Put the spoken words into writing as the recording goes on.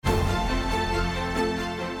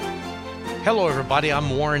Hello, everybody.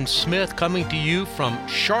 I'm Warren Smith coming to you from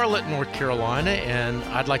Charlotte, North Carolina, and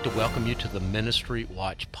I'd like to welcome you to the Ministry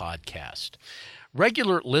Watch podcast.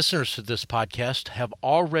 Regular listeners to this podcast have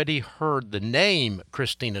already heard the name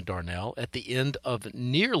Christina Darnell at the end of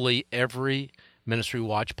nearly every Ministry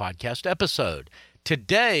Watch podcast episode.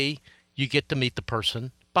 Today, you get to meet the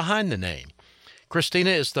person behind the name. Christina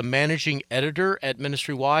is the managing editor at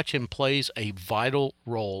Ministry Watch and plays a vital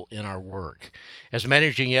role in our work. As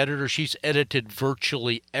managing editor, she's edited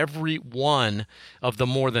virtually every one of the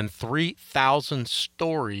more than 3,000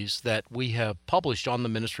 stories that we have published on the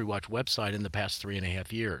Ministry Watch website in the past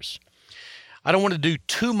 3.5 years. I don't want to do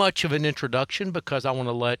too much of an introduction because I want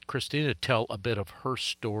to let Christina tell a bit of her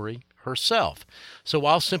story herself. So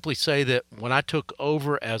I'll simply say that when I took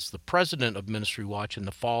over as the president of Ministry Watch in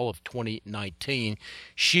the fall of 2019,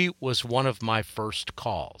 she was one of my first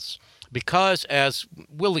calls. Because, as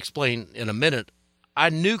we'll explain in a minute, I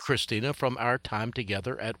knew Christina from our time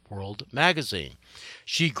together at World Magazine.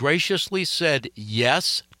 She graciously said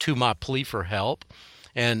yes to my plea for help,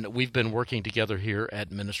 and we've been working together here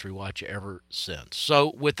at Ministry Watch ever since.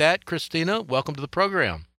 So with that, Christina, welcome to the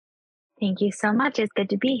program. Thank you so much. It's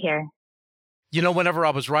good to be here. You know, whenever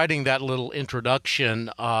I was writing that little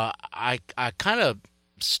introduction, I kind of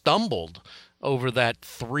stumbled over that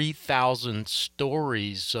 3,000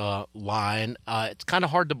 stories line. It's kind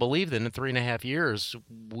of hard to believe that in 3.5 years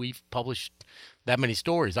we've published that many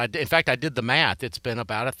stories. In fact, I did the math. It's been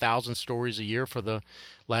about 1,000 stories a year for the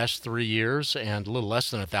last 3 years, and a little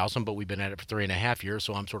less than 1,000, but we've been at it for 3.5 years,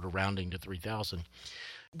 so I'm sort of rounding to 3,000.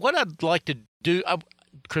 What I'd like to do,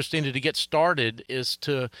 Christina, to get started is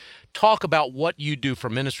to talk about what you do for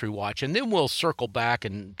Ministry Watch, and then we'll circle back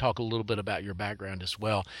and talk a little bit about your background as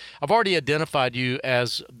well. I've already identified you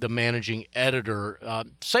as the managing editor.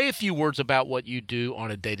 Say a few words about what you do on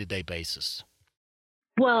a day-to-day basis.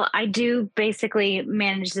 Well, I do basically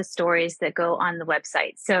manage the stories that go on the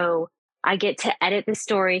website. So I get to edit the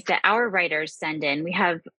stories that our writers send in. We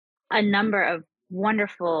have a number of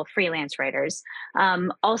wonderful freelance writers.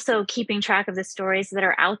 Also, keeping track of the stories that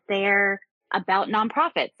are out there about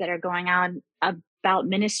nonprofits that are going on about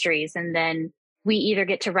ministries. And then we either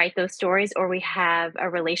get to write those stories or we have a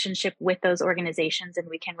relationship with those organizations and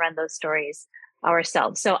we can run those stories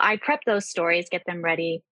ourselves. So I prep those stories, get them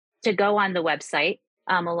ready to go on the website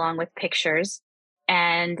along with pictures.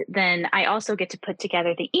 And then I also get to put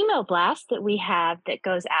together the email blast that we have that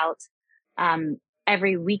goes out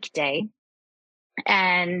every weekday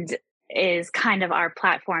and is kind of our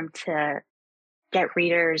platform to get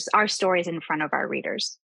our stories in front of our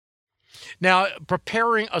readers. Now,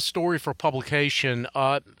 preparing a story for publication,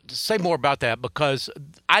 say more about that because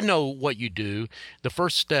I know what you do. The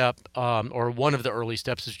first step, or one of the early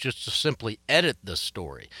steps, is just to simply edit the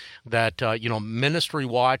story. That, Ministry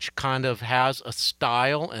Watch kind of has a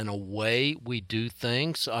style and a way we do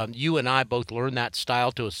things. You and I both learned that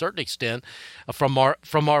style to a certain extent from Marvin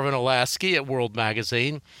Olasky at World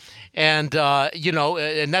Magazine. And,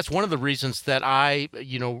 and that's one of the reasons that I,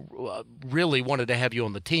 really wanted to have you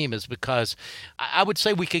on the team is because I would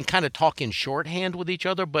say we can kind of talk in shorthand with each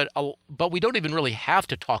other, but we don't even really have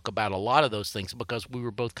to talk about a lot of those things because we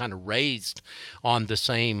were both kind of raised on the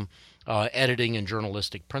same editing and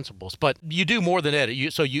journalistic principles. But you do more than edit.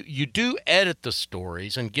 You do edit the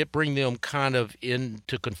stories and bring them kind of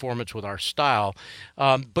into conformance with our style.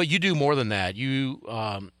 But you do more than that. You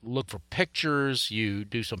look for pictures. You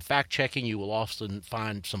do some fact checking. You will often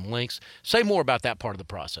find some links. Say more about that part of the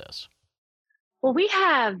process. Well, we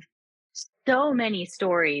have so many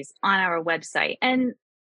stories on our website. And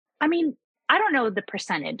I mean, I don't know the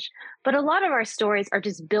percentage, but a lot of our stories are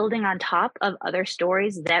just building on top of other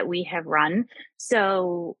stories that we have run.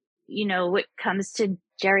 So, it comes to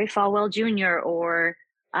Jerry Falwell Jr. or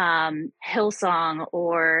Hillsong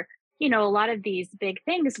or, a lot of these big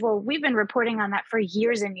things. Well, we've been reporting on that for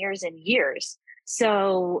years and years and years.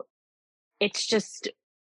 So it's just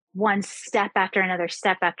one step after another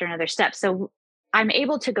step after another step. So I'm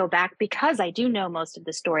able to go back because I do know most of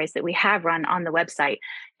the stories that we have run on the website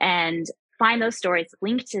and find those stories,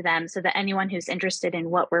 link to them so that anyone who's interested in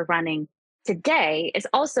what we're running today is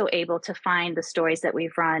also able to find the stories that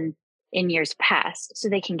we've run in years past so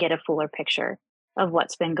they can get a fuller picture of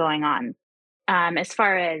what's been going on. As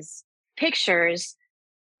far as pictures,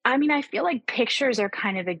 I feel like pictures are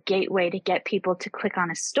kind of a gateway to get people to click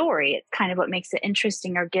on a story. It's kind of what makes it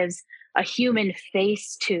interesting or gives a human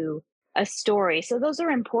face to a story. So those are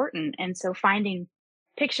important. And so finding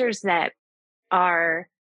pictures that are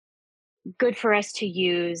good for us to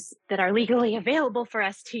use, that are legally available for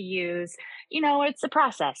us to use, it's a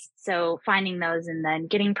process. So finding those and then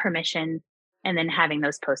getting permission and then having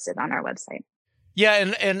those posted on our website. Yeah,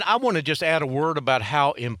 and I want to just add a word about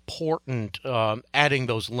how important adding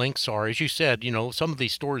those links are. As you said, some of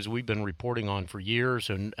these stories we've been reporting on for years,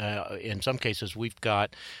 and in some cases we've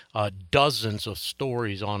got dozens of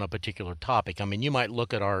stories on a particular topic. I mean, you might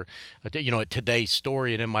look at our, at today's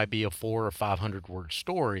story, and it might be a 400 or 500 word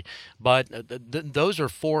story, but those are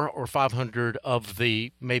 400 or 500 of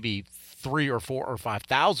the maybe 3 or 4 or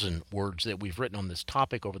 5,000 words that we've written on this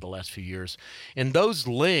topic over the last few years, and those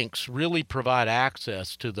links really provide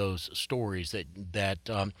access to those stories.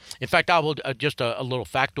 In fact, I will just a little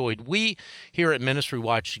factoid. We here at Ministry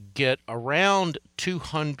Watch get around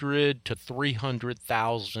 200 to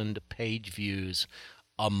 300,000 page views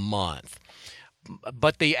a month.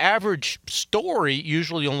 But the average story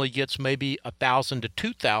usually only gets maybe 1,000 to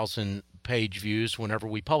 2,000 page views whenever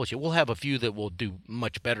we publish it. We'll have a few that will do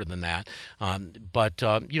much better than that. But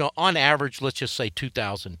on average, let's just say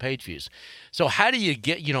 2,000 page views. So how do you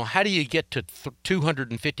get to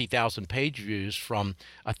 250,000 page views from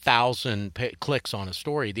 1,000 clicks on a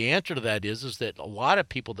story? The answer to that is that a lot of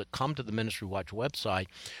people that come to the Ministry Watch website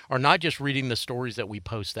are not just reading the stories that we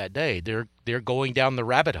post that day. They're going down the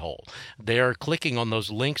rabbit hole. They're clicking on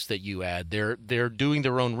those links that you add. They're doing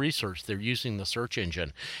their own research. They're using the search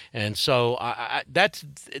engine, and so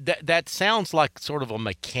that sounds like sort of a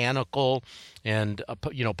mechanical and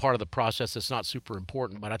part of the process that's not super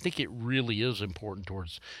important, but I think it really is important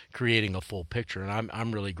towards creating a full picture. And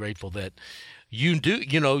I'm really grateful that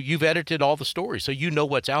you've edited all the stories, so you know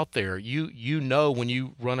what's out there. You know when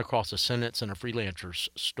you run across a sentence in a freelancer's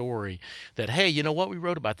story that, hey, you know what, we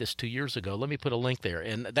wrote about this 2 years ago. Let me put a link there,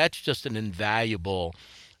 and that's just an invaluable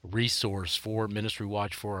resource for Ministry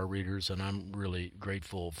Watch for our readers, and I'm really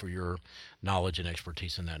grateful for your knowledge and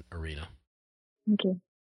expertise in that arena. Thank you.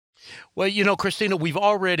 Well, Christina, we've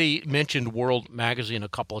already mentioned World Magazine a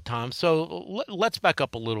couple of times, so let's back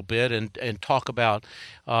up a little bit and talk about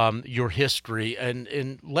your history,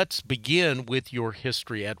 and let's begin with your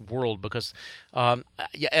history at World, because, and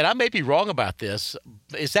I may be wrong about this.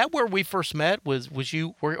 Is that where we first met? Was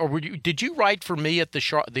you, or did you write for me at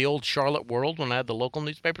the old Charlotte World when I had the local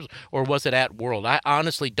newspapers, or was it at World? I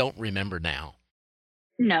honestly don't remember now.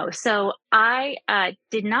 No, so I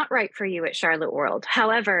did not write for you at Charlotte World.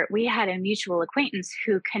 However, we had a mutual acquaintance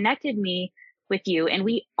who connected me with you, and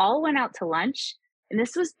we all went out to lunch. And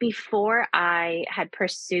this was before I had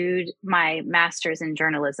pursued my master's in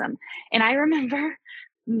journalism. And I remember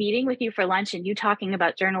meeting with you for lunch and you talking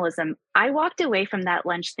about journalism. I walked away from that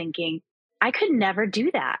lunch thinking, I could never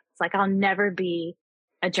do that. It's like, I'll never be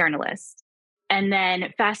a journalist. And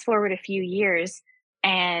then fast forward a few years,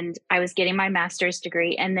 and I was getting my master's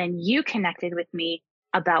degree. And then you connected with me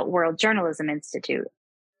about World Journalism Institute.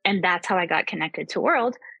 And that's how I got connected to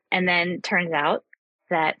World. And then turns out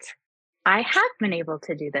that I have been able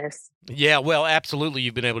to do this. Yeah, well, absolutely.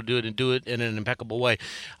 You've been able to do it and do it in an impeccable way.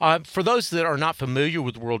 For those that are not familiar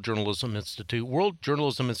with World Journalism Institute, World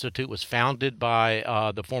Journalism Institute was founded by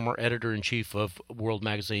the former editor-in-chief of World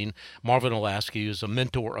Magazine, Marvin Olasky, who's a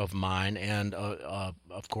mentor of mine and,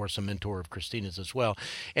 of course, a mentor of Christina's as well.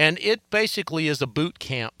 And it basically is a boot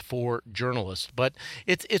camp for journalists. But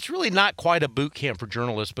it's really not quite a boot camp for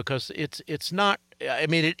journalists, because it's not. I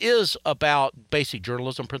mean, it is about basic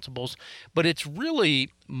journalism principles, but it's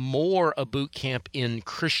really more a boot camp in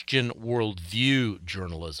Christian worldview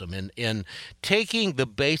journalism, and taking the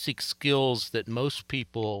basic skills that most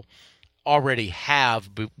people already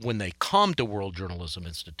have when they come to World Journalism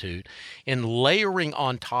Institute, and layering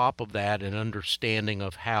on top of that an understanding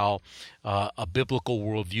of how a biblical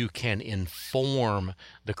worldview can inform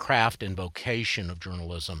the craft and vocation of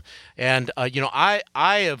journalism. And I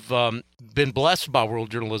have been blessed by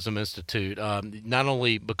World Journalism Institute, not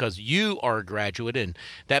only because you are a graduate and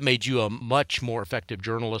that made you a much more effective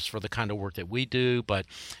journalist for the kind of work that we do, but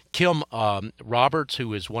Kim Roberts,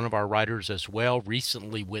 who is one of our writers as well,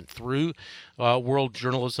 recently went through World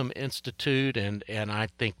Journalism Institute, and I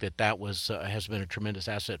think that was has been a tremendous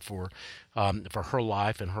asset for her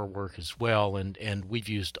life and her work as well. And we've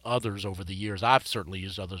used others over the years. I've certainly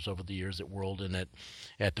used others over the years at World and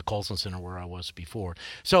at the Colson Center where I was before.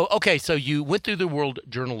 So you went through the World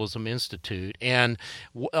Journalism Institute, and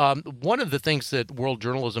one of the things that World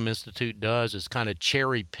Journalism Institute does is kind of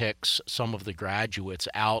cherry picks some of the graduates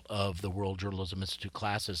out of the World Journalism Institute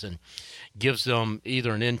classes and gives them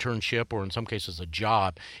either an internship or in some cases a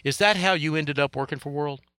job. Is that how you ended up working for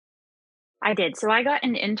World? I did. So I got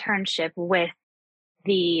an internship with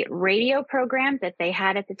the radio program that they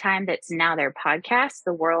had at the time that's now their podcast,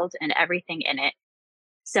 The World and Everything in It.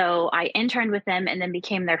 So I interned with them and then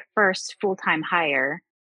became their first full-time hire.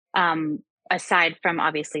 aside from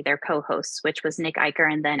obviously their co-hosts, which was Nick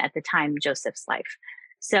Eicher and then at the time Joseph's Life.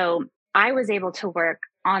 So I was able to work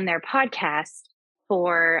on their podcast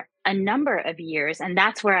for a number of years. And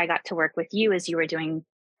that's where I got to work with you as you were doing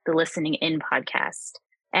the Listening In podcast.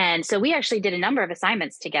 And so we actually did a number of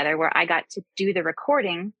assignments together where I got to do the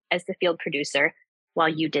recording as the field producer while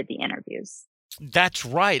you did the interviews. That's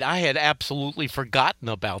right. I had absolutely forgotten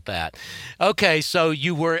about that. Okay, so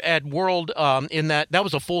you were at World in that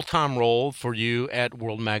was a full-time role for you at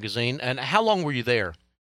World Magazine. And how long were you there?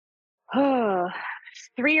 Oh,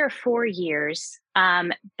 3 or 4 years.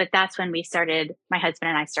 But that's when my husband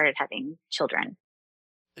and I started having children.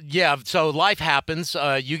 Yeah, so life happens.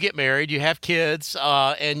 You get married, you have kids,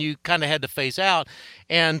 and you kind of had to phase out.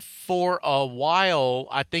 And for a while,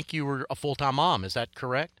 I think you were a full-time mom. Is that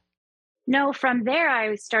correct? No, from there,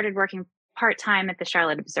 I started working part time at the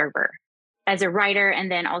Charlotte Observer as a writer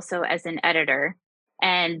and then also as an editor.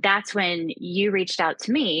 And that's when you reached out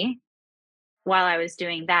to me while I was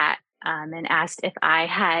doing that, and asked if I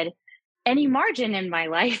had any margin in my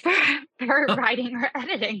life for writing or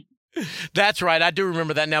editing. That's right. I do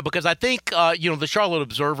remember that now because I think, the Charlotte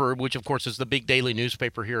Observer, which of course is the big daily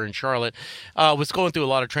newspaper here in Charlotte, was going through a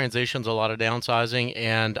lot of transitions, a lot of downsizing,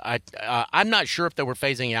 and I'm not sure if they were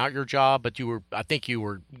phasing out your job, but I think you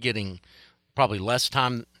were getting probably less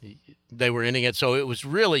time. They were ending it, so it was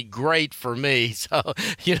really great for me. So,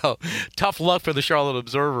 tough luck for the Charlotte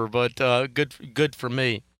Observer, but good for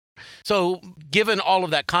me. So, given all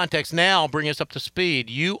of that context, now bring us up to speed.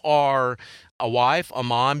 You are a wife, a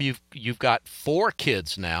mom. You've got 4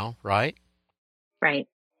 kids now, right? Right.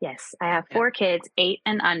 Yes. I have Yeah. 4 kids, 8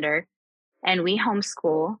 and under, and we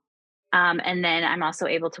homeschool. And then I'm also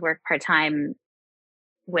able to work part time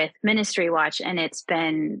with MinistryWatch, and it's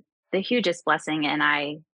been the hugest blessing, and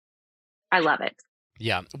I love it.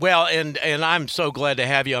 Yeah. Well, and I'm so glad to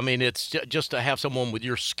have you. I mean, it's just to have someone with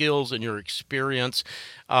your skills and your experience,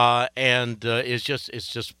 and it's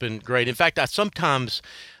just been great. In fact, I sometimes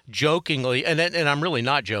jokingly, and I'm really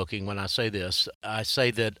not joking when I say this. I say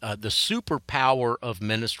that the superpower of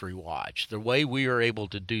Ministry Watch, the way we are able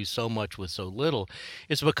to do so much with so little,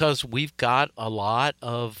 is because we've got a lot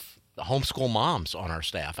of homeschool moms on our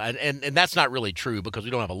staff. And that's not really true because we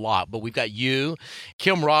don't have a lot, but we've got you.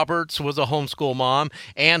 Kim Roberts was a homeschool mom.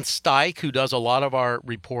 Ann Stike, who does a lot of our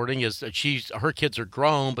reporting, her kids are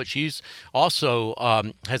grown, but she's also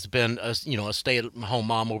has been a stay-at-home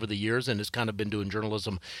mom over the years and has kind of been doing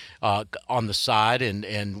journalism on the side,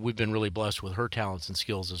 and we've been really blessed with her talents and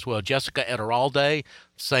skills as well. Jessica Ederalde,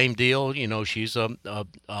 same deal. She's a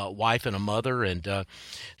wife and a mother, and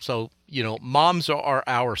so moms are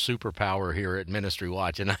our superpower here at Ministry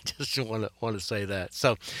Watch, and I just want to say that.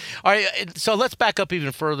 So, all right, so let's back up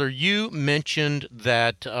even further. You mentioned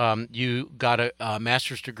that you got a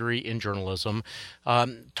master's degree in journalism.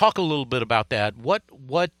 Talk a little bit about that. What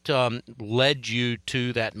led you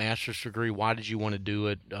to that master's degree? Why did you want to do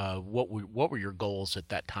it? What were your goals at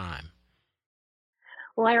that time?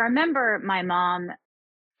 Well, I remember my mom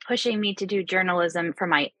pushing me to do journalism for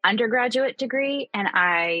my undergraduate degree, and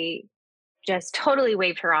I just totally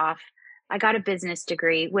waved her off. I got a business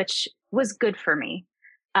degree, which was good for me.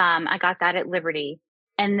 I got that at Liberty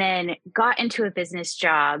and then got into a business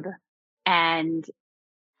job, and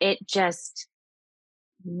it just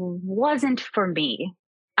wasn't for me.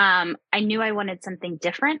 I knew I wanted something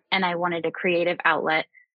different and I wanted a creative outlet.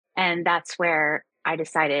 And that's where I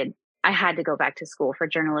decided I had to go back to school for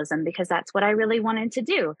journalism because that's what I really wanted to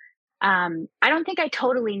do. I don't think I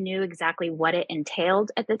totally knew exactly what it entailed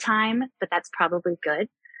at the time, but that's probably good.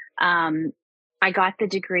 Um, I got the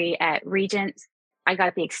degree at Regent. I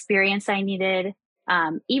got the experience I needed.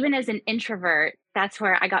 Even as an introvert, that's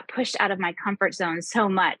where I got pushed out of my comfort zone so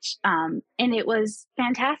much. And it was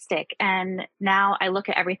fantastic. And now I look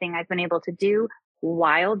at everything I've been able to do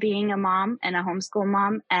while being a mom and a homeschool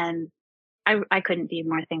mom, and I couldn't be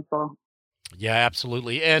more thankful. Yeah,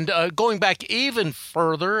 absolutely. And going back even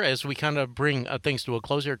further, as we kind of bring things to a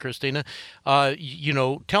close here, Christina,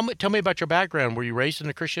 tell me about your background. Were you raised in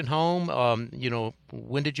a Christian home?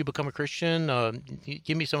 When did you become a Christian?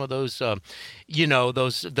 Give me some of those,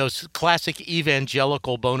 those classic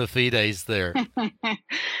evangelical bona fides there.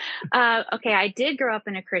 Okay, I did grow up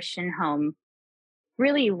in a Christian home,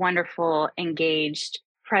 really wonderful, engaged,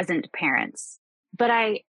 present parents, but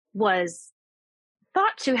I was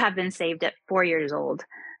thought to have been saved at 4 years old,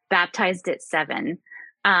 baptized at 7.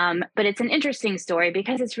 But it's an interesting story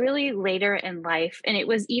because it's really later in life. And it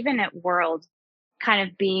was even at World kind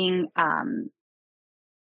of being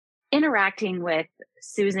interacting with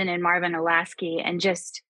Susan and Marvin Olasky and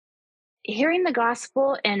just hearing the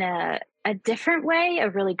gospel a different way, a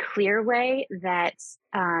really clear way that's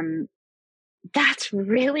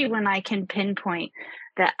really when I can pinpoint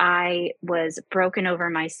that I was broken over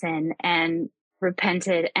my sin and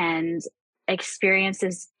repented and experienced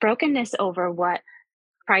this brokenness over what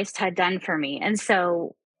Christ had done for me. And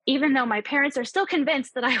so, even though my parents are still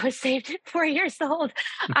convinced that I was saved at 4 years old,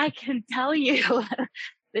 I can tell you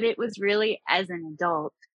that it was really as an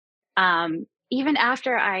adult. Even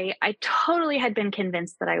after I totally had been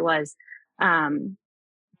convinced that I was, um,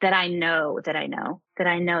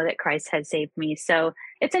 that Christ had saved me. So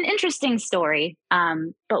it's an interesting story,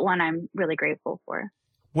 but one I'm really grateful for.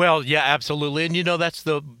 Well, yeah, absolutely. And that's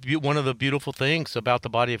one of the beautiful things about the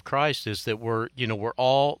body of Christ is that we're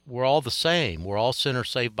all the same. We're all sinners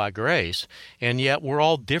saved by grace, and yet we're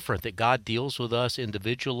all different, that God deals with us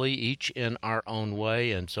individually, each in our own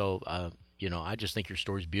way. And so I just think your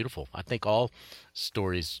story's beautiful. I think all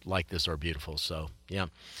stories like this are beautiful. So, yeah.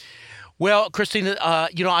 Well, Christina, I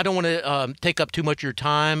don't want to take up too much of your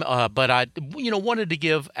time, but I, wanted to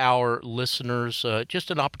give our listeners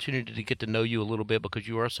just an opportunity to get to know you a little bit, because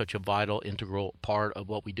you are such a vital, integral part of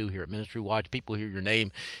what we do here at Ministry Watch. People hear your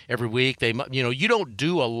name every week. You don't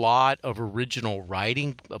do a lot of original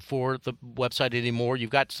writing for the website anymore.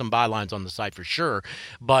 You've got some bylines on the site for sure,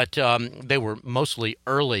 but they were mostly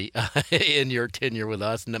early in your tenure with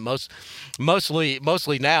us, and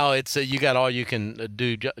mostly now it's you got all you can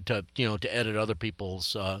do to edit other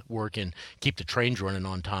people's work and keep the trains running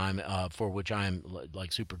on time, for which I am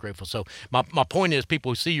like super grateful. So my point is,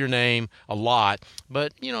 people see your name a lot,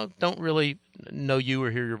 but don't really know you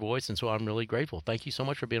or hear your voice, and so I'm really grateful. Thank you so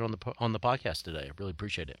much for being on the podcast today. I really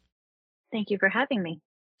appreciate it. Thank you for having me.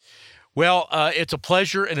 Well, it's a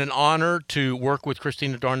pleasure and an honor to work with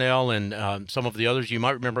Christina Darnell and some of the others. You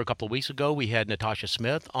might remember a couple of weeks ago, we had Natasha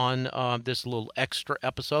Smith on this little extra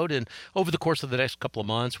episode. And over the course of the next couple of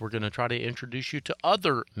months, we're going to try to introduce you to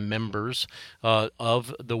other members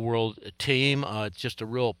of the World team. It's just a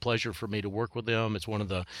real pleasure for me to work with them. It's one of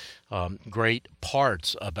the great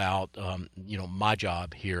parts about, my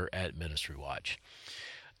job here at Ministry Watch.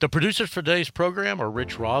 The producers for today's program are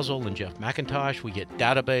Rich Rosell and Jeff McIntosh. We get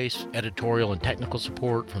database, editorial, and technical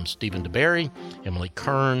support from Stephen DeBerry, Emily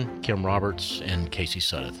Kern, Kim Roberts, and Casey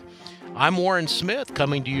Suddeth. I'm Warren Smith,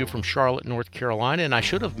 coming to you from Charlotte, North Carolina, and I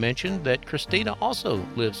should have mentioned that Christina also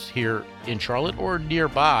lives here in Charlotte or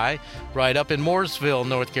nearby, right up in Mooresville,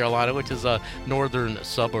 North Carolina, which is a northern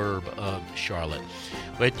suburb of Charlotte.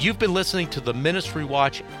 But you've been listening to the Ministry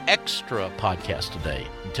Watch Extra podcast today.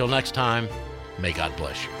 Until next time, may God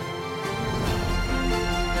bless you.